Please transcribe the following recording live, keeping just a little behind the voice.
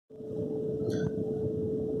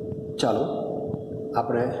ચાલો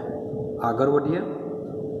આપણે આગળ વધીએ.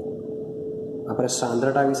 આપણે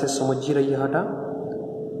સાંદ્રતા વિશે સમજી રહ્યા હતા.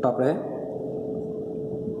 તો આપણે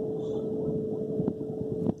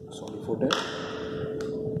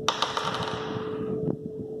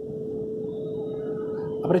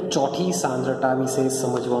આપણે ચોથી સાંદ્રતા વિશે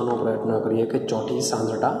સમજવાનો પ્રયત્ન કરીએ કે ચોથી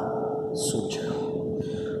સાંદ્રતા શું છે.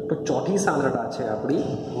 તો ચોથી સાંદ્રતા છે આપણી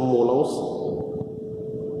મોલ અંશ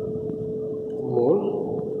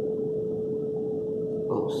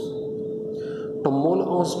તો મોલ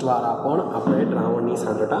અંશ દ્વારા પણ આપણે દ્રાવણની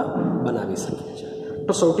સાંદ્રતા બનાવી શકીએ છીએ.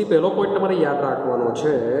 તો સૌથી પહેલો પોઈન્ટ તમારે યાદ રાખવાનો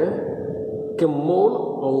છે કે મોલ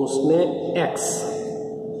અંશને x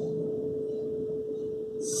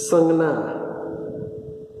સંજ્ઞા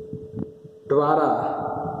દ્વારા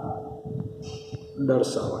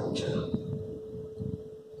દર્શાવાય છે.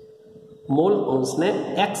 મોલ અંશને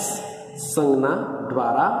x સંજ્ઞા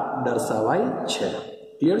દ્વારા દર્શાવાય છે.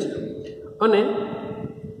 ક્લિયર છે? અને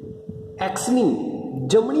x ની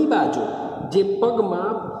જમણી બાજુ જે પગમાં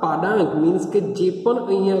પાદાંક મીન્સ કે જે પણ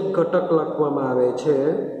અહીંયા ઘટક લખવામાં આવે છે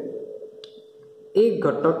એ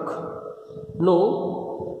ઘટકનો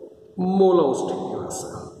મોલ અંશ કહેવાશે.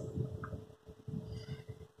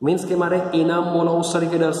 મીન્સ કે મારે એના મોલ અંશ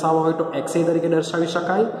તરીકે દર્શાવવા હોય તો XA તરીકે દર્શાવી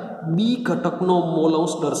શકાય. બી ઘટકનો મોલ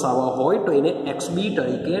અંશ દર્શાવવા હોય તો એને XB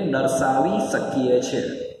તરીકે દર્શાવી શકીએ છીએ.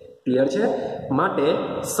 ક્લિયર છે? માટે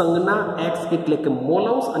સંજ્ઞા x એટલે કે મોલ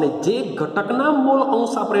અંશ અને જે ઘટકના મોલ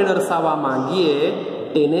અંશ આપણે દર્શાવવા માંગીએ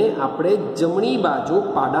તેને આપણે જમણી બાજુ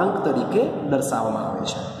પાદાંક તરીકે દર્શાવવામાં આવે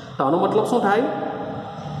છે. તો આનો મતલબ શું થાય?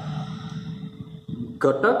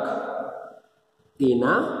 ઘટક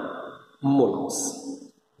એના મોલ અંશ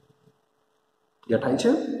થાય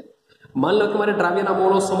છે. માન લો કે મારે દ્રાવ્યના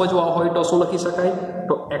મોલ અંશ સમજવા હોય તો શું લખી શકાય?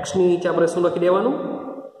 તો x ની નીચે આપણે શું લખી દેવાનું?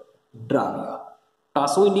 દ્રાવ્ય. તો આ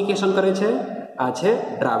શું ઇન્ડિકેશન કરે છે? આ છે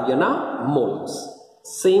દ્રાવ્યના મોલ અંશ.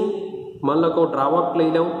 સેમ માન લો કે દ્રાવક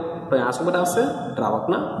લઈ લઉં તો આ શું બતાવશે?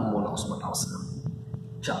 દ્રાવકના મોલ અંશ બતાવશે.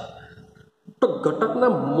 ચાલો, તો ઘટકના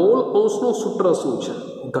મોલ અંશનું સૂત્ર શું છે?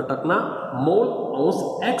 ઘટકના મોલ અંશ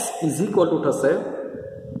x થશે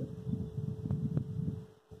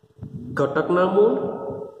ઘટકના મોલ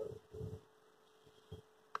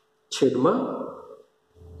છેદમાં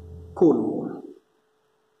કુલ મોલ.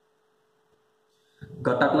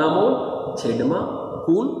 ઘટકના મોલ છેદમાં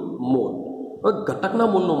કુલ મોલ. હવે ઘટકના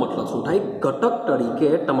મોલનો મતલબ શું થાય? ઘટક તરીકે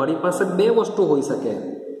તમારી પાસે બે વસ્તુ હોઈ શકે.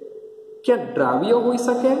 ક્યાં દ્રાવ્ય હોઈ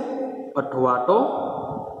શકે અથવા તો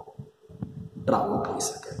દ્રાવક હોઈ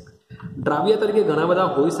શકે. દ્રાવ્ય તરીકે ઘણા બધા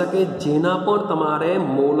હોઈ શકે જેના પણ તમારે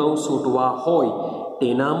મોલ અંશ શોધવા હોય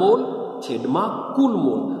તેના મોલ છેદમાં કુલ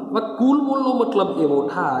મોલ. હવે કુલ મોલનો મતલબ એવો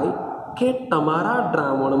થાય કે તમારા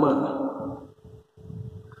દ્રાવણમાં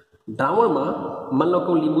માન લો કે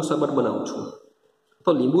હું લીંબુ શરબત બનાવું છું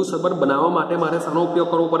તો લીંબુ શરબત બનાવવા માટે મારે શાનો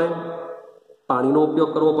ઉપયોગ કરવો પડે? પાણીનો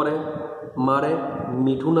ઉપયોગ કરવો પડે, મારે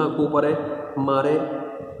મીઠું નાખવું પડે, મારે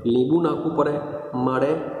લીંબુ નાખવું પડે,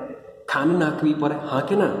 મારે ખાંડ નાખવી પડે. હા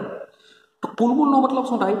કે ના? તો કુલ મોલનો મતલબ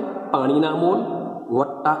શું થાય? પાણીના મોલ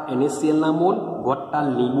વત્તા NaCl ના મોલ વત્તા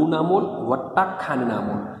લીંબુના મોલ વત્તા ખાંડના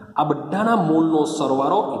મોલ. આ બધાના મોલનો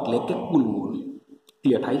સરવાળો એટલે કે કુલ મોલ.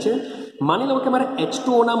 ક્લિયર થાય છે? માની લો કે મારે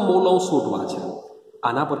H2O ના મોલ અંશ શોધવા છે.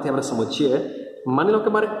 આના પરથી આપણે સમજીએ. માની લો કે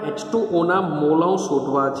મારે H2O ના મોલ અંશ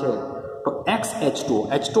શોધવા છે તો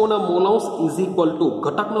H2O ના મોલ અંશ ઇઝ ઇક્વલ ટુ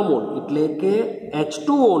ઘટકનો મોલ એટલે કે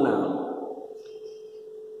H2O ના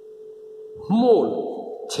મોલ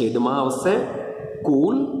છેદમાં આવશે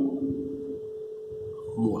કુલ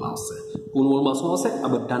મોલ આવશે. કુલ મોલમાં શું આવશે? આ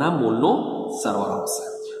બધાના મોલનો સરવાળો આવશે.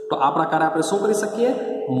 તો આ પ્રકારે આપણે શું કરી શકીએ?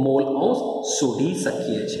 મોલ અંશ શોધી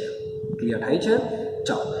શકીએ છીએ. ક્લિયર થાય છે?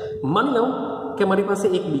 ચાલો, માની લઉં કે મારી પાસે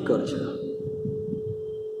એક બીકર છે.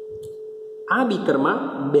 આ બીકરમાં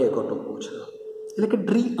બે ઘટકો છે એટલે કે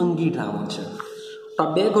દ્વિઅંગી દ્રાવણ છે. તો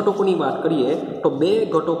આ બે ઘટકોની વાત કરીએ તો બે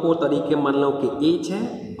ઘટકો તરીકે માન લો કે A છે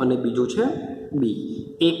અને બીજું છે B.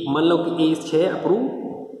 એક માન લો કે A છે આપણું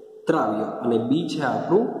દ્રાવ્ય અને B છે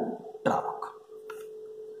આપણું દ્રાવક.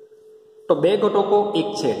 તો બે ઘટકો, એક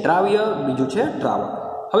છે દ્રાવ્ય બીજું છે દ્રાવક.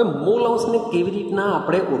 હવે મોલ અંશને કેવી રીતના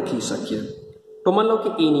આપણે ઓળખી શકીએ? તો માન લો કે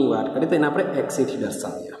A ની વાત કરીએ તો એને આપણે XA થી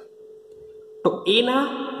દર્શાવીએ. તો A ના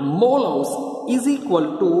મોલ અંશ ઇઝ ઇક્વલ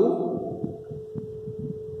ટુ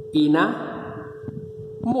A ના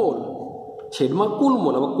મોલ છેદમાં કુલ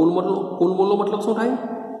મોલ. હવે કુલ મોલનો મતલબ શું થાય?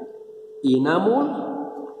 A ના મોલ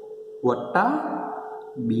વત્તા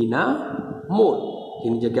B ના મોલ.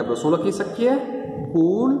 એની જગ્યાએ આપણે શું લખી શકીએ?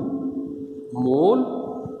 કુલ મોલ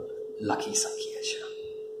લખી શકીએ છીએ.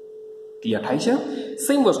 ક્લિયર થાય છે?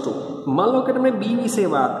 સેમ વસ્તુ માન લો કે તમે B વિશે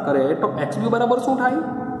વાત કરે તો XB બરાબર શું થાય?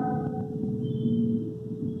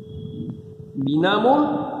 બીના મોલ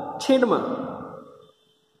છેદમાં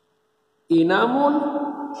એના મોલ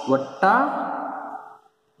વત્તા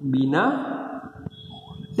બીના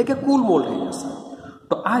એટલે કે કુલ મોલ થઈ જશે.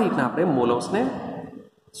 તો આ રીતના આપણે મોલસને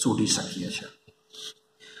શોધી શકીએ છીએ.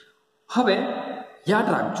 હવે યાદ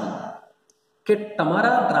રાખજો કે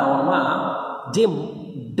તમારા દ્રાવણમાં જે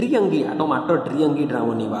દ્વિઅંગી, આ તો માત્ર દ્વિઅંગી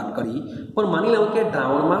દ્રાવણની વાત કરી, પણ માની લો કે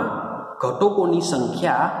દ્રાવણમાં ઘટકોની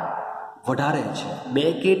સંખ્યા વધારે છે,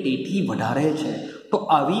 2 કે તેથી વધારે છે, તો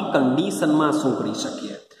આવી કન્ડિશનમાં શું કરી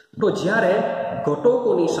શકીએ? તો જ્યારે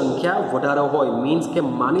ઘટકોની સંખ્યા વધારે હોય, મીન્સ કે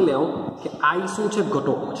માની લો કે આઈ શું છે?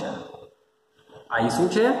 ઘટકો છે. આઈ શું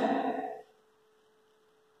છે?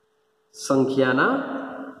 સંખ્યાના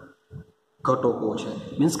ઘટકો છે.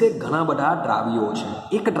 મીન્સ કે ઘણા બધા દ્રાવ્યો છે.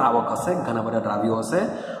 એક દ્રાવક હશે, ઘણા બધા દ્રાવ્યો હશે.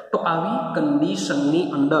 તો આવી કન્ડિશનની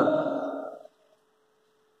અંદર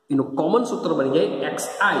એનું કોમન સૂત્ર બની જાય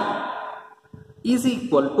xi is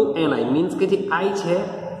equal to ni. Means કે જે i છે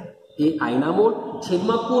એ આઈના મોલ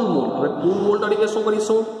છેદમાં કુલ મોલ. હવે કુલ મોલ તરીકે શું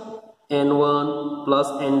કરીશું? n1 plus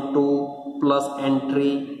n2 plus n3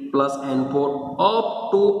 plus n4 up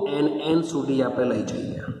to nn સુધી આપણે લઈ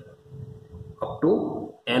જઈએ. Up to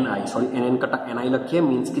ni, sorry nn કરતા ni લખીએ.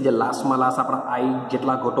 મીન્સ કે જે લાસ્ટમાં લાસ્ટ આપણા i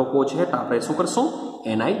જેટલા ઘટકો છે તો આપણે શું કરશું?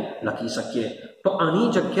 ni લખી શકીએ. તો આની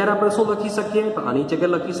જગ્યાએ આપણે શું લખી શકીએ? તો આની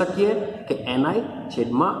જગ્યાએ લખી શકીએ કે ni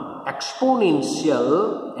છેદમાં એક્સપોનેન્શિયલ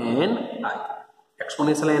ni.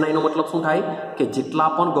 એક્સપોનેન્શિયલ ni નો મતલબ શું થાય? કે જેટલા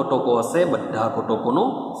પણ ઘટકો હશે બધા ઘટકોનો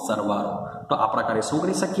સરવાળો. તો આ પ્રકારે શું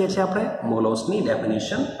કરી શકીએ છીએ? આપણે મોલસની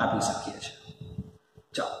ડેફિનેશન આપી શકીએ છીએ.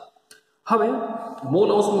 ચાલો, હવે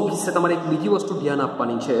મોલસ વિશે તમારે એક બીજી વસ્તુ ધ્યાન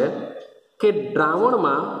આપવાની છે કે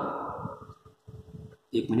દ્રાવણમાં,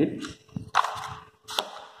 એક મિનિટ,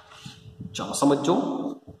 ચાલો સમજો.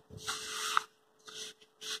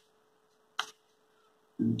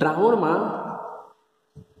 દ્રાવણમાં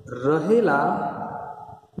રહેલા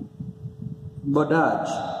બધા જ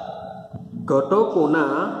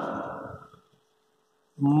ઘટકોના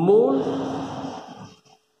મોલ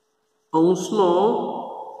અંશનો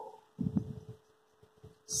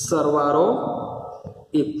સરવાળો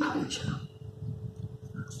 1 થાય છે.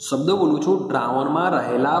 શબ્દ બોલું છું, દ્રાવણમાં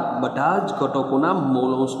રહેલા બધા જ ઘટકોના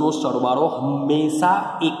મોલ અંશનો સરવાળો હંમેશા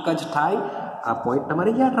 1 જ થાય. આ પોઈન્ટ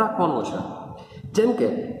તમારે યાદ રાખવાનો છે. જેમ કે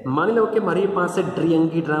માની લો કે મારી પાસે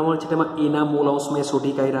દ્વિઅંગી દ્રાવણ છે, તેમાં એના મોલ અંશ મેં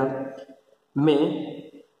શોધી કાઢ્યા, મેં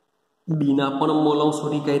બીના પણ મોલ અંશ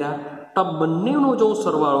શોધી કાઢ્યા. તો બંનેનો જો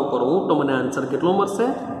સરવાળો કરું તો મને આન્સર કેટલો મળશે?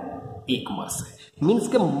 1 મળશે. મીન્સ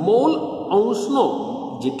કે મોલ અંશનો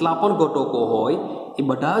જેટલા પણ ઘટકો હોય એ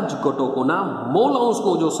બધા જ ઘટકોના મોલ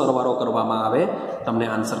અંશનો જો સરવાળો કરવામાં આવે તમને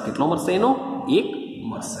આન્સર કેટલો મળશે? એનો 1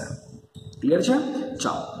 મળશે. ક્લિયર છે?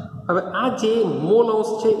 ચાલો, હવે આ જે મોલ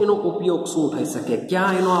અંશ છે એનો ઉપયોગ શું થઈ શકે?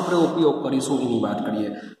 ક્યાં એનો આપણે ઉપયોગ કરીશું એની વાત કરીએ.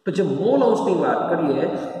 તો જે મોલ અંશની વાત કરીએ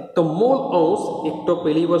તો મોલ અંશ, એક તો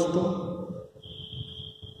પહેલી વસ્તુ,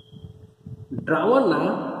 દ્રાવણના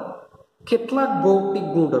કેટલાક ભૌતિક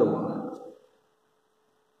ગુણધર્મો,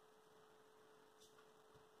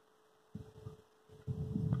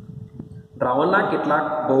 દ્રાવણના કેટલાક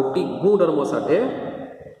ભૌતિક ગુણધર્મો સાથે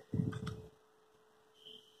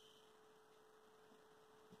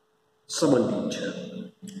સંબંધિત છે.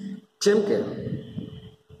 જેમ કે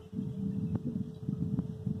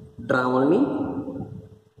દ્રાવણની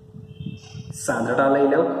સાંદ્રતા લઈ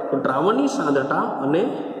લો તો દ્રાવણની સાંદ્રતા અને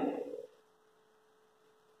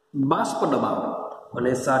બાષ્પ દબાવ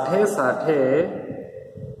અને સાથે સાથે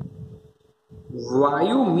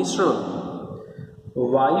વાયુ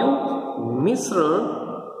મિશ્રણ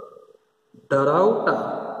ધરાવતા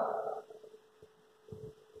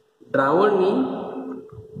દ્રાવણની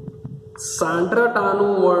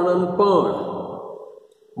સાંદ્રતાનું વર્ણન પણ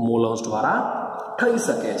મોલ અંશ દ્વારા થઈ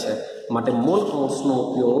શકે છે. માટે મોલ અંશનો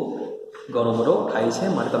ઉપયોગ ઘણો બધો થાય છે.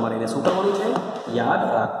 માટે તમારે એને શું કરવાનું છે? યાદ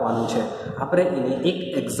રાખવાનું છે. આપણે એને એક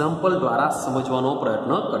એક્ઝામ્પલ દ્વારા સમજવાનો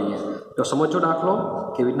પ્રયત્ન કરીએ. તો સમજો દાખલો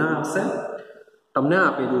કેવી રીતના આવશે. તમને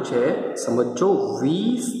આપેલું છે, સમજો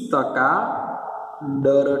 20%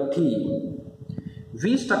 દરથી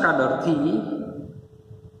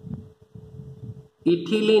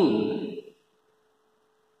ઇથિલિન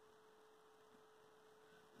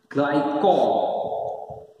ગ્લાયકોલ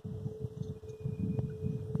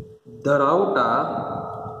ધરાવતા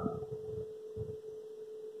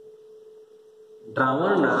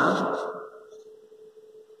દ્રાવણના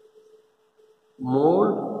મોલ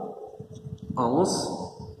અંશ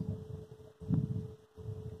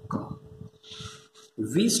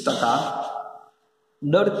 20%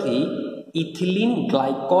 દરથી ઇથિલિન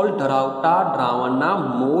ગ્લાયકોલ ધરાવતા દ્રાવણના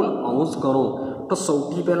મોલ અંશ ગણો. તો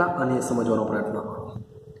સૌથી પહેલા આને સમજવાનો પ્રયત્ન કરો.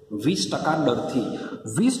 20% દરથી,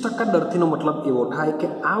 20% દરથીનો મતલબ એવો થાય કે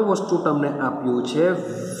આ વસ્તુ તમને આપ્યું છે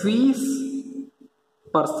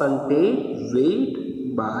 20% વેઇટ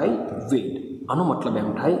બાય વેટ. આનો મતલબ એમ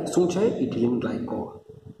થાય શું છે? Ethylene glycol.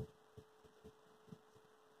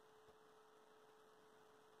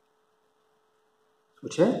 શું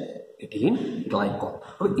છે? Ethylene glycol.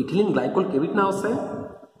 હવે ઇથિલિન ગ્લાયકોલ કેવી રીતના આવશે?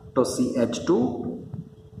 તો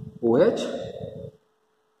CH2OH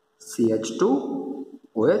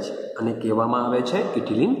CH2OH અને કહેવામાં આવે છે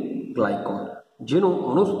ઇથિલિન ગ્લાયકોલ, જેનું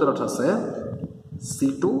અણુસૂત્ર થશે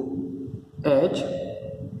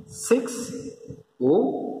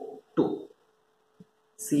C2H6O2.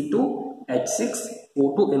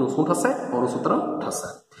 C2H6O2 એનું શું થશે? અણુસૂત્ર થશે.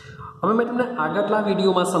 હવે મેં તમને આગળના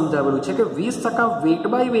વિડીયોમાં સમજાવેલું છે કે 20% વેટ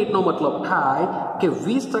બાય વેટનો મતલબ થાય કે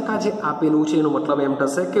 20% જે આપેલું છે એનો મતલબ એમ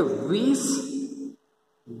થશે કે 20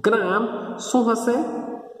 ગ્રામ શું હશે?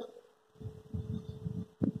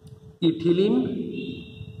 ઇથિલિન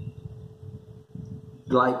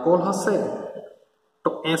ગ્લાયકોલ હશે. તો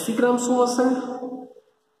 80 ગ્રામ શું હશે?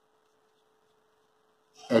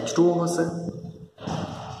 H2O હશે.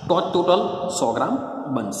 તો ટોટલ 100 ગ્રામ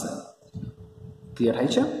બનશે. ક્લિયર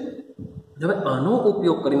થાય છે? હવે આનો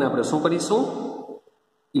ઉપયોગ કરીને આપણે શું કરીશું?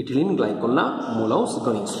 ઇથિલિન ગ્લાયકોલના મોલાંશ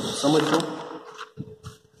ગણીશું. સમજો.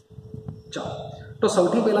 ચાલો, તો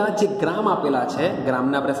સૌથી પહેલા જે ગ્રામ આપેલા છે,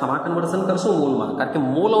 ગ્રામને આપણે શામાં કન્વર્ઝન કરશું? મોલમાં. કારણ કે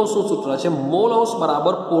મોલ અંશનું સૂત્ર છે મોલ અંશ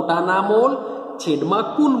બરાબર પોતાના મોલ છેદમાં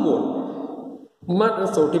કુલ મોલ. માટે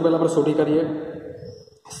સૌથી પહેલા આપણે શોધી કરીએ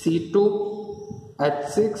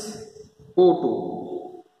C2H6O2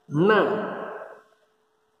 ના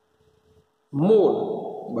મોલ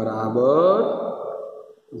બરાબર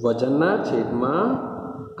વજનના છેદમાં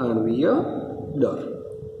આણ્વીય દર.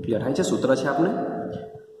 ક્લિયર થાય છે? સૂત્ર છે આપણે.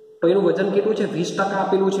 તો એનું વજન કેટલું છે? 20%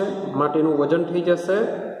 આપેલું છે, માટે એનું વજન થઈ જશે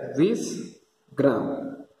 20 ગ્રામ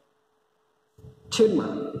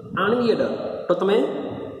છેદમાં આણ્વીય દર. તો તમે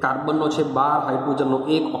કાર્બનનો છે 12, હાઇડ્રોજનનો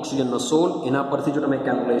 1, ઓક્સિજનનો 16, એના પરથી જો તમે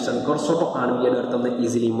કેલ્ક્યુલેશન કરશો તો આણ્વીય દર તમને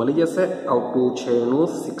ઇઝીલી મળી જશે. આવતું છે એનું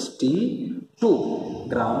 62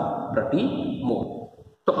 ગ્રામ પ્રતિ મોલ.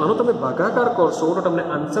 તો આનો તમે ભાગાકાર કરશો તો તમને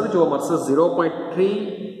આન્સર જોવા મળશે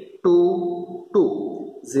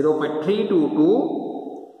 0.322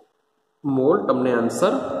 મોલ તમને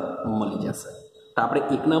આન્સર મળી જશે. તો આપણે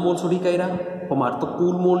એકના મોલ શોધી કર્યા, તો મારે તો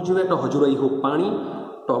કુલ મોલ જોઈએ, તો હજુ રહ્યું પાણી.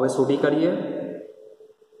 તો હવે શોધી કરીએ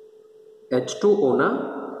H2O ના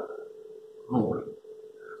મોલ.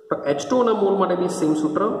 તો H2O ના મોલ માટે બી સેમ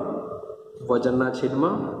સૂત્ર, વજનના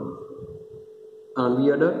છેદમાં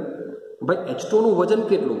આણ્વીય દર. ભાઈ H2O નું વજન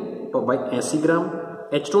કેટલું? તો ભાઈ 80 ગ્રામ.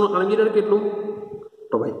 H2O નું આણ્વીય દર કેટલું?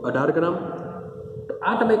 તો ભાઈ 18 ગ્રામ. તો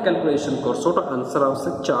આ તમે કેલ્ક્યુલેશન કરશો તો આન્સર આવશે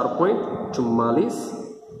 4.44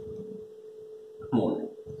 મોલ.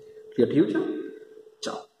 ક્લિયર થયું છે?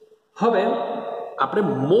 ચાલો, હવે આપણે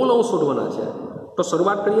મોલ અંશ શોધવાના છે. તો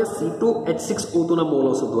શરૂઆત કરીએ C2H6O2 ના મોલ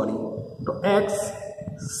અંશ શોધવાની. તો X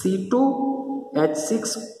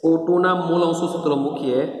C2H6O2 ના મોલ અંશ સૂત્ર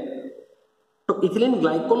મૂકીએ તો ઇથિલિન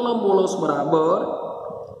ગ્લાયકોલના મોલ અંશ બરાબર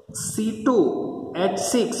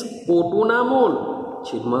C2H6O2 ના મોલ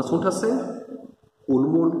છેદમાં શું થશે? કુલ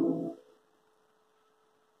મોલ.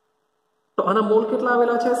 તો આના મોલ કેટલા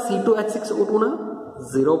આવેલા છે? C2H6O2 ના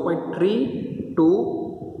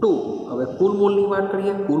 0.322. હવે કુલ મોલની વાત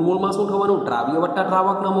કરીએ. કુલ મોલમાં શું થવાનું? દ્રાવ્ય વત્તા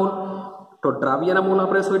દ્રાવકના મોલ. તો દ્રાવ્યના મોલ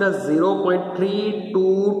આપણે શોધ્યા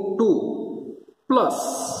 0.322 પ્લસ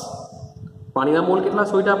પાણીના મોલ કેટલા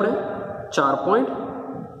શોધ્યા આપણે?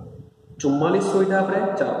 4.44 શોધ્યા આપણે.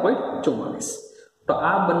 4.44. તો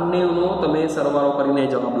આ બંનેનો તમે સરવાળો કરીને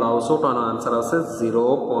જવાબ લાવશો તો આનો આન્સર આવશે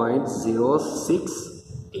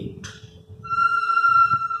 0.068.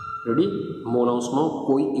 રેડી? મોલ અંશનો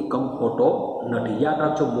કોઈ એકમ હોતો નથી. યાદ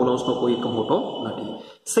રાખજો, મોલ અંશનો કોઈ એકમ હોતો નથી.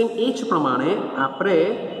 સેમ એ જ પ્રમાણે આપણે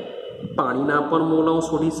પાણીના પણ મોલ અંશ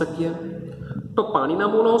શોધી શકીએ. તો પાણીના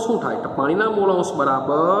મોલ અંશ શું થાય? તો પાણીના મોલ અંશ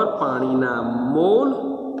બરાબર પાણીના મોલ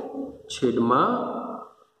છેદમાં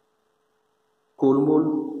કુલ મોલ.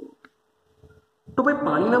 તો ભાઈ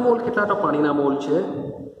પાણીના મોલ કેટલા? તો પાણીના મોલ છે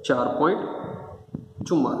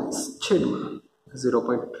 4.44 છેદમાં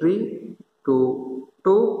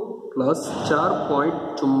 0.322 પ્લસ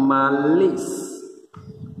 4.44.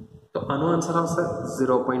 તો આનો આન્સર આવશે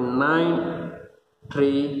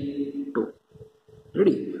 0.932.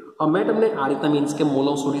 રેડી? મેં તમને આ રીતના મીન્સ કે મોલ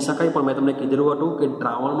અંશ શોધી શકાય, પણ મેં તમને કીધેલું હતું કે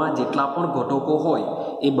દ્રાવણમાં જેટલા પણ ઘટકો હોય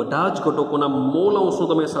એ બધા જ ઘટકોના મોલ અંશનો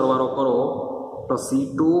તમે સરવાળો કરો તો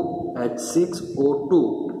C2H6O2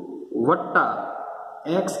 વત્તા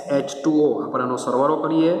XH2O આપણે આનો સરવાળો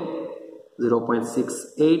કરીએ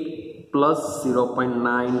 0.68 પ્લસ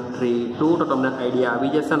 0.932. તો તમને આઈડિયા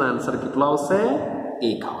આવી જશે અને આન્સર કેટલો આવશે?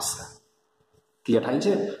 1 આવશે. ક્લિયર થાય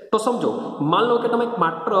છે? તો સમજો, માન લો કે તમે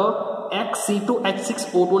માત્ર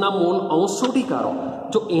H2H6O2 ના મોલ અંશ શોધી કાઢો.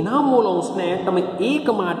 જો એના મોલ અંશને તમે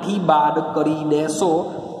એકમાંથી બાદ કરી દેશો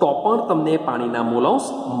તો પણ તમને પાણીના મોલ અંશ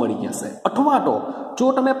મળી જશે. અથવા તો જો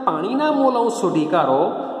તમે પાણીના મોલ અંશ શોધી કાઢો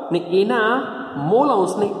ને એના મોલ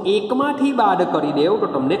અંશને એકમાંથી બાદ કરી દેવ તો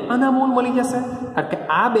તમને આના મોલ મળી જશે. કારણ કે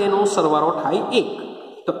આ બેનો સરવાળો થાય 1.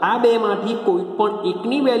 તો આ બેમાંથી કોઈ પણ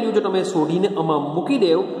એકની વેલ્યુ જો તમે શોધીને આમાં મૂકી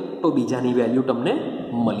દેવ તો બીજાની વેલ્યુ તમને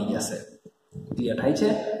મળી જશે. ક્લિયર થાય છે?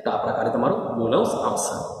 તો આ પ્રકારે તમારો મોલ અંશ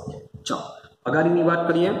આવશે. ચાલો અગાડીની વાત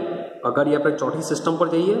કરીએ. અગાડી આપણે ચોથી સિસ્ટમ પર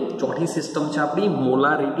જઈએ. ચોથી સિસ્ટમ છે આપણી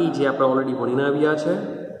મોલારિટી, જે આપણે ઓલરેડી ભણીને આવ્યા છે.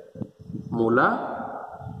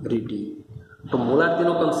 મોલારિટી. તો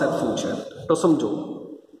મોલારિટીનો કન્સેપ્ટ શું છે? તો સમજો,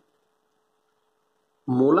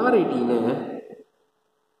 મોલારિટીને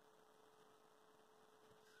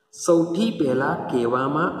સૌથી પહેલા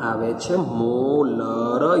કહેવામાં આવે છે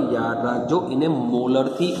મોલર. યાદ રાખજો, એને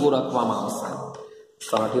મોલરથી ઓળખવામાં આવશે.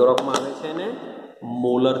 શાથી ઓળખવામાં આવે છે? એને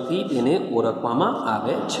મોલરથી તેને ઓળખવામાં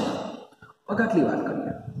આવે છે. આગળની વાત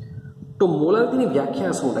કરીએ તો મોલારિટીની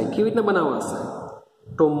વ્યાખ્યા શું થાય, કેવી રીતે બનાવાશે?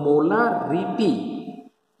 તો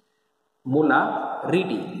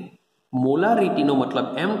મોલારિટીનો મતલબ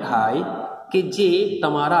એમ થાય કે જે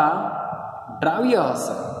તમારા દ્રાવ્ય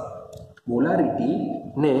હશે.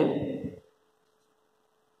 મોલારિટીને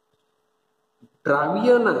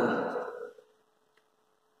દ્રાવ્યના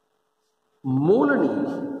મોલની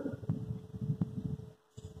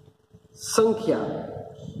સંખ્યા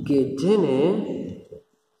કે જેને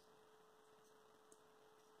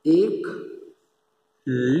 1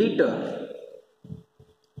 લીટર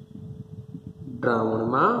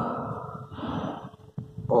દ્રાવણમાં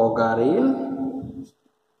ઓગાળેલ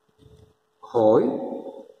હોય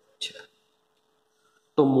છે.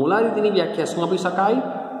 તો મોલારિટીની વ્યાખ્યા શું આપી શકાય?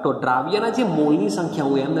 તો દ્રાવ્યના જે મોલની સંખ્યા,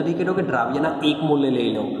 હું એમ નથી કહેતો કે દ્રાવ્યના 1 મોલને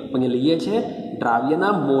લઈ લો, પણ લઈએ છીએ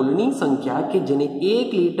દ્રાવ્યના મોલની સંખ્યા કે જેને 1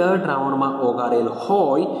 લીટર દ્રાવણમાં ઓગાળેલ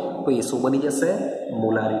હોય તો એ શું બની જશે?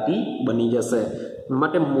 મોલારિટી બની જશે.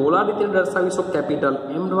 માટે મોલારિટી દર્શાવીશું કેપિટલ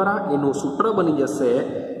M દ્વારા. એનું સૂત્ર બની જશે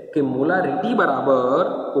કે મોલારિટી બરાબર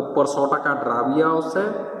ઉપર 100% દ્રાવ્ય આવશે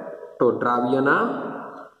તો દ્રાવ્યના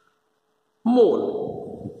મોલ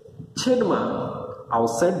છેદમાં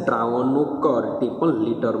આવશે દ્રાવણનું કદ, તે પણ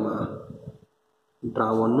લીટરમાં.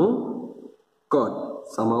 દ્રાવણનું કદ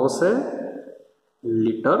સમાવશે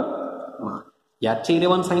લીટરમાં. યાદ છે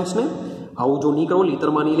ઇલેવન સાયન્સને? આવું જો નહીં કરો,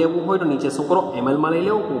 લીટરમાં નહીં લેવું હોય તો નીચે શું કરો? mlમાં લઈ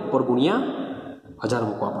લેવું, ઉપર ગુણ્યા 1000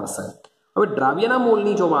 મૂકવા પડશે. હવે દ્રાવ્યના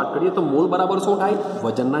મોલની જો વાત કરીએ તો મોલ બરાબર શું થાય?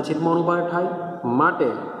 વજનના છેદમાં અનુભાગ થાય. માટે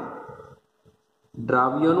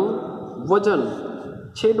દ્રાવ્યનું વજન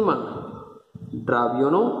છેદમાં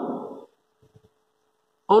દ્રાવ્યનો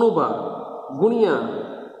અનુભાગ ગુણ્યા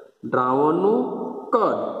દ્રાવણનું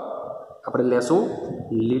કદ આપણે લેશું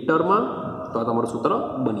લીટરમાં, તો આ તમારું સૂત્ર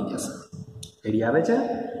બની જશે. આઈડિયા આવે છે?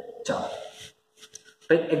 ચાલો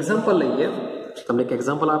એક એક્ઝામ્પલ લઈએ. તમને એક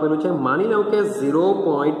એક્ઝામ્પલ આપેલું છે. માની લો કે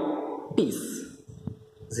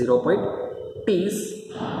 0.30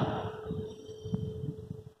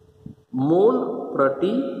 મોલ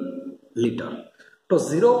પ્રતિ લીટર. તો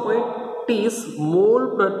 0.30 મોલ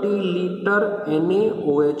પ્રતિ લીટર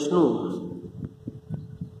NaOH નું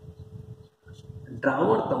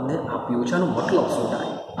દ્રાવણ તમને આપ્યું છે. આનો મતલબ શું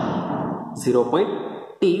થાય?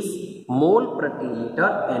 0.30 મોલ પ્રતિ લીટર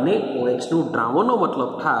NaOH નું દ્રાવણનો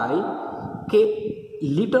મતલબ થાય કે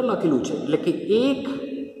લીટર લખેલું છે એટલે કે 1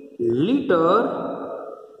 લીટર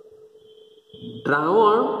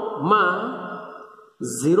દ્રાવણમાં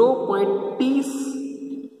 0.30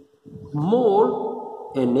 મોલ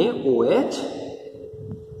NaOH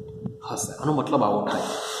હશે. આનો મતલબ આવો થાય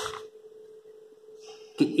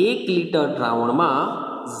કે 1 લીટર દ્રાવણમાં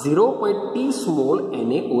 0.30 મોલ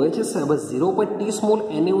NaOH હશે. હવે 0.30 મોલ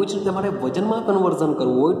NaOH તમારે વજનમાં કન્વર્ઝન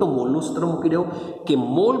કરવું હોય તો મોલનું સૂત્ર મૂકી દો કે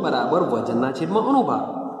મોલ બરાબર વજનના છેદમાં અનુભાગ.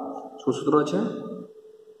 શું સૂત્ર છે?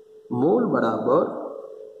 મોલ બરાબર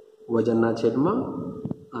વજનના છેદમાં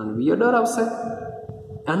આણ્વીય દર આવશે.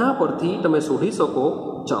 આના પરથી તમે શોધી શકો.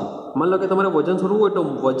 ચાલો માન લો કે તમારે વજન શોધવું હોય તો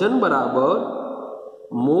વજન બરાબર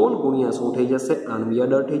મોલ ગુણ્યા શું થઈ જશે? આણ્વીય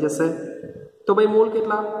દર થઈ જશે. તો ભાઈ મોલ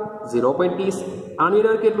કેટલા? 0.30. આણ્વીય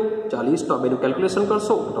દર કેટલું? 40. તો આ બેનું કેલ્ક્યુલેશન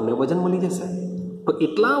કરશો તો તમને વજન મળી જશે. તો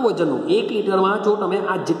એટલા વજનનું 1 લીટરમાં જો તમે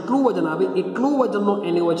આ જેટલું વજન આવે એટલું વજનનો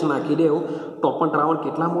NaOH નાખી દેવો તો પણ દ્રાવણ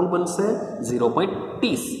કેટલા મોલ બનશે?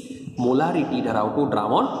 0.30 મોલારિટી ધરાવતું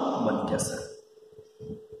દ્રાવણ બની જશે.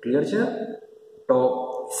 ક્લિયર છે? તો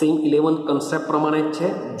સેમ 11 કન્સેપ્ટ પ્રમાણે જ છે.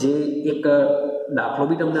 જે એક દાખલો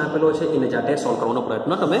બી તમને આપેલો છે એને જાતે સોલ્વ કરવાનો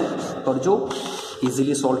પ્રયત્ન તમે કરજો.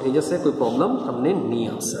 ઇઝીલી સોલ્વ થઈ જશે, કોઈ પ્રોબ્લેમ તમને નહીં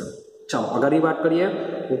આવશે. ચાલો આગળની વાત કરીએ.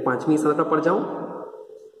 હું પાંચમી સાંદ્રતા પર જાઉં.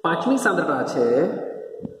 પાંચમી સાંદ્રતા છે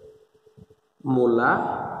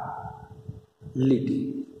મોલાલિટી.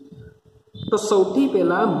 તો સૌથી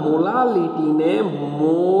પહેલા મોલાલિટીને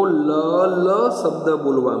મોલલ શબ્દ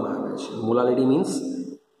બોલવામાં આવે છે. મોલાલિટી મીન્સ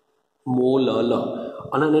મોલલ,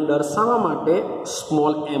 અને એને દર્શાવવા માટે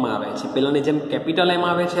સ્મોલ એમ આવે છે. પહેલાંની જેમ કેપિટલ એમ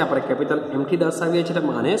આવે છે, આપણે કેપિટલ એમથી દર્શાવીએ છીએ, તો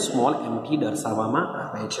આને સ્મોલ એમથી દર્શાવવામાં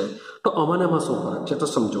આવે છે. તો આમાં શું ફરક છે તો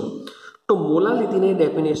સમજો. તો મોલાલિટીને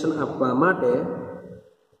ડેફિનેશન આપવા માટે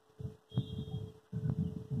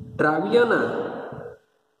દ્રાવ્યના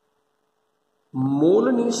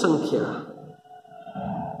મોલની સંખ્યા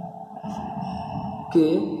કે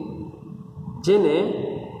જેને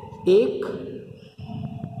 1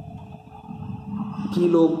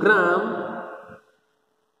 કિલોગ્રામ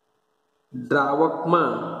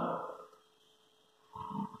દ્રાવકમાં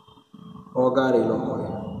ઓગાળેલો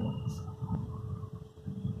હોય.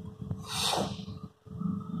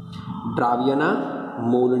 દ્રાવ્યના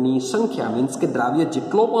મોલની સંખ્યા મીન્સ કે દ્રાવ્ય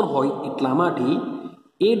જેટલો પણ હોય એટલામાંથી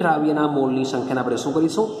એ દ્રાવ્યના મોલની સંખ્યાને આપણે શું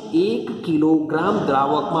કરીશું? 1 કિલોગ્રામ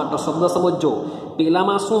દ્રાવકમાં. તો શબ્દ સમજો.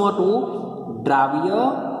 પહેલામાં શું હતું? દ્રાવ્ય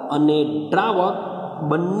અને દ્રાવક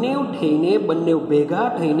બંને ભેગા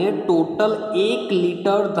થઈને ટોટલ 1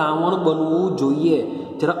 લીટર દ્રાવણ બનવું જોઈએ.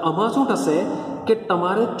 જ્યારે આમાં શું થશે કે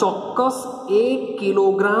તમારે ચોક્કસ 1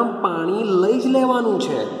 કિલોગ્રામ પાણી લઈ જ લેવાનું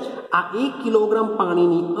છે. આ 1 કિલોગ્રામ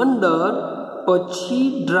પાણીની અંદર પછી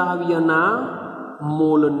દ્રાવ્યના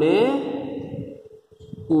મોલને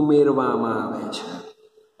ઉમેરવામાં આવે છે.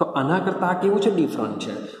 તો આના કરતાં કેવું છે? ડિફરન્ટ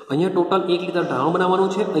છે. અહીંયા ટોટલ 1 લીટર દ્રાવણ બનાવવાનું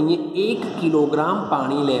છે, અહીંયા 1 કિલોગ્રામ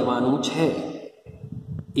પાણી લેવાનું છે.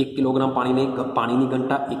 1 કિલોગ્રામ પાણીની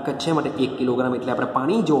ઘનતા એક જ છે, માટે 1 કિલોગ્રામ એટલે આપણે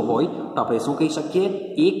પાણી જો હોય તો આપણે શું કહી શકીએ?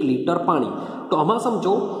 1 લીટર પાણી. તો આમાં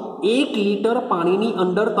સમજો 1 લીટર પાણીની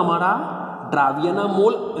અંદર તમારા દ્રાવ્યના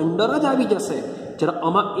મોલ અંદર જ આવી જશે. જ્યારે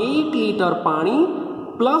આમાં 1 લીટર પાણી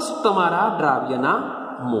પ્લસ તમારા દ્રાવ્યના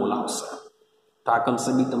મોલ આવશે. તો આ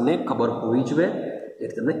કન્સેપ્ટ બી તમને ખબર હોવી જોઈએ,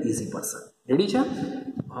 એટલે તમને ઇઝી પડશે. રેડી છે?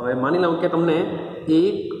 હવે માની લઉં કે તમને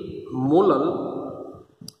 1 મોલલ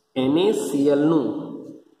NaCl નું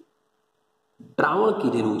દ્રાવણ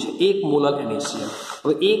કીધેલું છે. 1 મોલલ NaCl.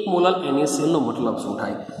 હવે 1 મોલલ NaCl નો મતલબ શું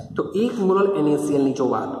થાય? તો 1 મોલલ NaCl ની જો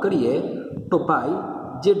વાત કરીએ તો ભાઈ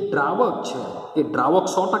જે દ્રાવક છે એ દ્રાવક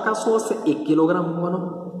 100% શું હશે? 1 કિલોગ્રામ હોવાનો.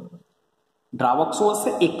 દ્રાવક શું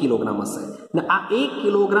હશે? 1 કિલોગ્રામ હશે. ને આ 1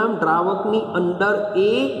 કિલોગ્રામ દ્રાવકની અંદર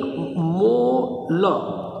 1 મોલ,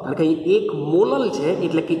 કારણ કે અહીં 1 મોલલ છે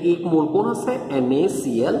એટલે કે 1 મોલ કોણ હશે?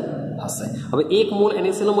 NaCl હશે. હવે 1 મોલ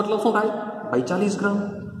NaCl નો મતલબ શું થાય? ભાઈ 40 ગ્રામ.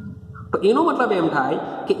 તો એનો મતલબ એમ થાય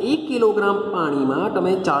કે 1 કિલોગ્રામ પાણીમાં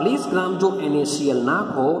તમે 40 ગ્રામ જો NaCl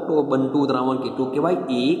નાખો તો બનતું દ્રાવણ કેટલું કહેવાય?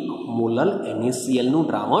 1 મોલલ NaCl નું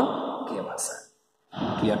દ્રાવણ કહેવાશે.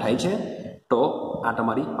 ક્લિયર થાય છે? તો આ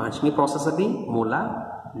તમારી પાંચમી પ્રોસેસ હતી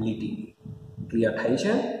મોલાલિટી. ક્લિયર થાય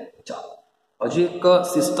છે? ચાલો હજી એક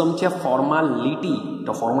સિસ્ટમ છે ફોર્માલિટી.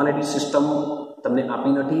 તો ફોર્માલિટી સિસ્ટમ તમને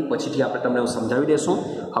આપી નથી, પછીથી આપણે તમને સમજાવી દઈશું.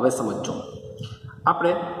 હવે સમજો.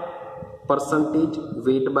 આપણે પરસન્ટેજ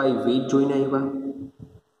વેટ બાય વેટ જોઈને આવ્યા,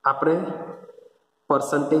 આપણે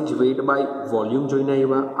પરસન્ટેજ વેટ બાય વોલ્યુમ જોઈને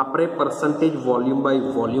આવ્યા, આપણે પરસન્ટેજ વોલ્યુમ બાય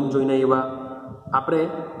વોલ્યુમ જોઈને આવ્યા, આપણે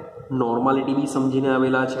નોર્માલિટી બી સમજીને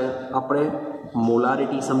આવેલા છે, આપણે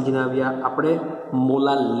મોલારિટી સમજીને આવ્યા, આપણે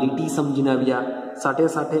મોલાલિટી સમજીને આવ્યા, સાથે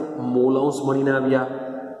સાથે મોલાઉન્સ મળીને આવ્યા,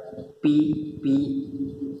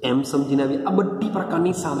 ppm સમજીને આવ્યા. આ બધી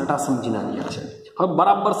પ્રકારની સાંદ્રતા સમજીને આવ્યા છે. હવે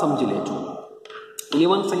બરાબર સમજી લેજો.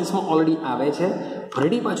 11 સાયન્સમાં ઓલરેડી આવે છે.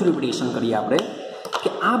 ફરીથી પાછું રિપીટેશન કરીએ આપણે કે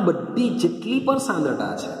આ બધી જેટલી પણ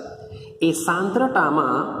સાંદ્રતા છે એ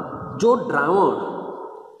સાંદ્રતામાં જો દ્રાવણનું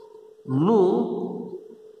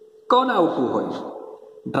કદ આવતું હોય,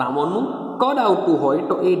 દ્રાવણનું કદ આવતું હોય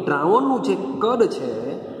તો એ દ્રાવણનું જે કદ છે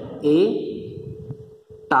એ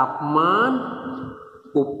તાપમાન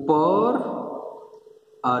ઉપર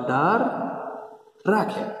આધાર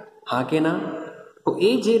રાખે. હા કે ના? તો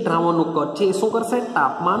એ જે દ્રાવણનું કદ છે એ શું કરશે?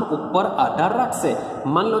 તાપમાન ઉપર આધાર રાખશે.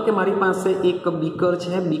 માની લો કે મારી પાસે એક બીકર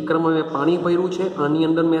છે, બીકરમાં મેં પાણી ભર્યું છે, આની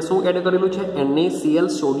અંદર મેં શું એડ કરેલું છે? NaCl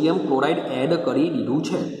સોડિયમ ક્લોરાઇડ એડ કરી દીધું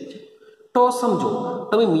છે. તો સમજો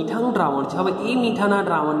તમે મીઠાનું દ્રાવણ છે, હવે એ મીઠાના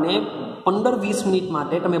દ્રાવણને 15-20 મિનિટ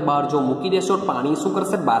માટે તમે બહાર જો મૂકી દેશો, પાણી શું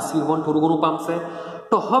કરશે? બાષ્પીભવન થોડું ઘણું પામશે.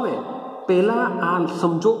 તો હવે પહેલાં આ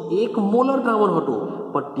સમજો 1 મોલર દ્રાવણ હતું,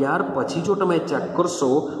 પણ ત્યાર પછી જો તમે ચેક કરશો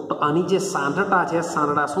તો આની જે સાંદ્રતા છે,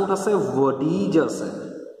 સાંદ્રતા શું થશે? વધી જશે.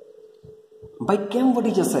 ભાઈ કેમ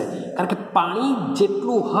વધી જશે? કારણ કે પાણી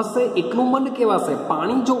જેટલું હશે એટલું મંદ કહેવાશે.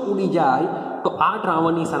 પાણી જો ઉડી જાય તો આ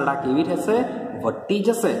દ્રાવણની સાંદ્રતા કેવી થશે? વધતી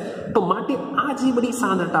જશે. તો માટે આ જે બધી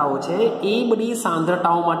સાંદ્રતાઓ છે એ બધી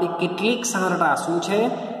સાંદ્રતાઓ માટે કેટલીક સાંદ્રતા શું છે?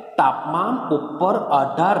 તાપમાન ઉપર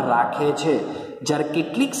આધાર રાખે છે. જ્યારે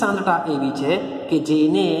કેટલીક સાંદ્રતા એવી છે કે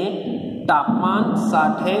જેને તાપમાન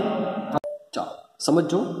સાથે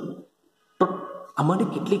સમજો. તો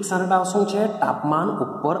આમાંથી કેટલીક સાંદ્રતાઓ શું છે? તાપમાન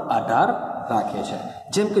ઉપર આધાર રાખે છે.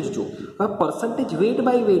 જેમ કે જો હવે પર્સન્ટેજ વેટ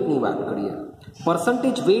બાય વેટની વાત કરીએ.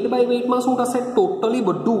 પર્સન્ટેજ વેટ બાય વેટમાં શું થશે? ટોટલી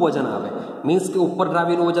બધું વજન આવે. મીન્સ કે ઉપર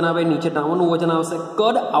દ્રાવ્યનું વજન આવે, નીચે દ્રાવણનું વજન આવશે,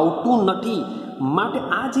 કદ આવતું નથી. માટે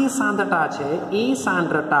આ જે સાંદ્રતા છે એ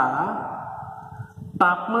સાંદ્રતા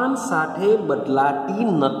તાપમાન સાથે બદલાતી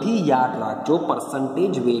નથી. યાદ રાખજો,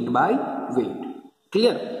 percentage wet by wet.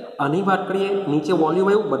 Clear? આની વાત કરીએ, નીચે વોલ્યુમ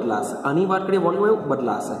એવું બદલાશે. આની વાત કરીએ, વોલ્યુમ એવું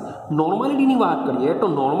બદલાશે. નોર્માલિટીની વાત કરીએ તો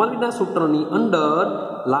નોર્માલિટીના સૂત્રની અંદર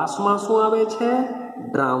લાસ્ટમાં શું આવે છે?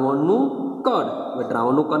 દ્રાવણનું કદ. હવે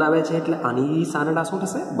દ્રાવણનું કદ આવે છે એટલે આની સાંદ્રતા શું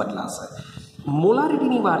થશે? બદલાશે.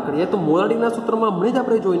 મોલારિટીની વાત કરીએ તો મોલારિટીના સૂત્રમાં હમણાં જ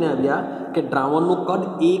આપણે જોઈને આવ્યા કે દ્રાવણનું કદ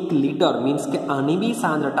 1 લિટર, મીન્સ કે આની બી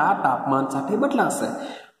સાંદ્રતા તાપમાન સાથે બદલાશે.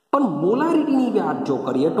 પણ મોલારિટીની વાત જો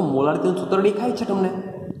કરીએ તો મોલારિટીનું સૂત્ર દેખાય છે તમને?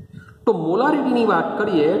 તો મોલારિટીની વાત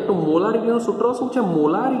કરીએ તો મોલારિટીનું સૂત્ર શું છે?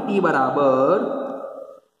 મોલારિટી બરાબર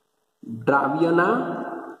દ્રાવ્યના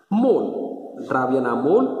મોલ. દ્રાવ્યના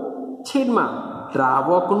મોલ છેદમાં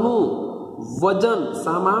દ્રાવકનું વજન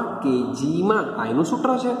સામા કેજીમાં. આ એનું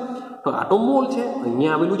સૂત્ર છે. તો આ તો મોલ છે,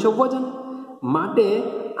 અહીંયા આવેલું છે વજન. માટે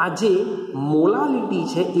આ જે મોલાલિટી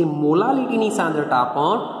છે એ મોલાલિટીની સાંદ્રતા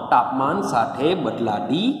પણ તાપમાન સાથે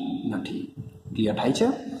બદલાતી નથી. ક્લિયર થાય છે?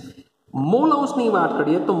 મોલ અંશની વાત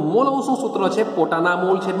કરીએ તો મોલ અંશનું સૂત્ર છે પોતાના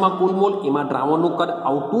મોલ છેદમાં કુલ મોલ. એમાં દ્રાવણનું કદ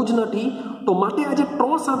આવતું જ નથી. તો માટે આ જે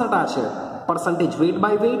 3 સાંદ્રતા છે, percentage wet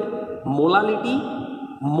by wet, molality,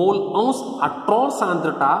 mall અંશ, આ 3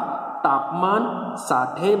 સાંદ્રતા તાપમાન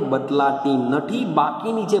સાથે બદલાતી નથી.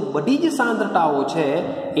 બાકીની જે બધી જ સાંદ્રતાઓ છે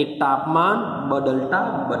એ તાપમાન બદલતા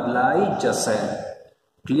બદલાઈ જશે.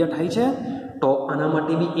 ક્લિયર થાય છે? તો આના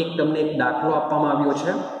માટે બી એક તમને એક દાખલો આપવામાં આવ્યો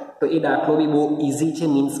છે. તો એ દાખલો બી બહુ ઇઝી છે.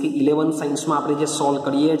 મીન્સ કે 11 સાયન્સમાં આપણે જે સોલ્વ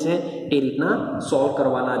કરીએ છીએ એ રીતના સોલ્વ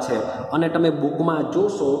કરવાના છે. અને તમે બુકમાં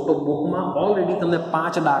જોશો તો બુકમાં ઓલરેડી તમને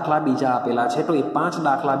 5 દાખલા બીજા આપેલા છે. તો એ 5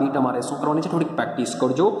 દાખલા બી તમારે શું કરવાની છે? થોડીક પ્રેક્ટિસ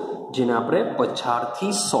કરજો, જેને આપણે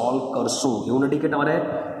પછાડથી સોલ્વ કરશું. એવું નથી કે તમારે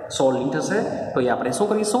સોલ્વ નહીં થશે, તો એ આપણે શું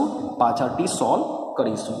કરીશું? પાછળથી સોલ્વ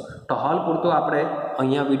કરીશું. તો હાલ પૂરતો આપણે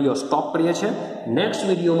અહીંયા વિડીયો સ્ટોપ કરીએ છીએ. નેક્સ્ટ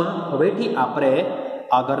વિડીયોમાં હવેથી આપણે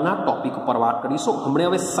આગળના ટોપિક ઉપર વાત કરીશું. હમણાં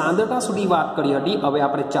હવે સાંદ્રતા સુધી વાત કરી હતી. હવે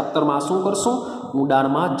આપણે ચેપ્ટરમાં શું કરશું?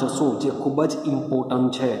 ઊંડાણમાં જશું, જે ખૂબ જ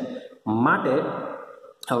ઇમ્પોર્ટન્ટ છે. માટે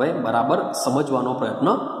હવે બરાબર સમજવાનો પ્રયત્ન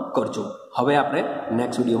કરજો. હવે આપણે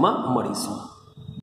નેક્સ્ટ વિડીયોમાં મળીશું.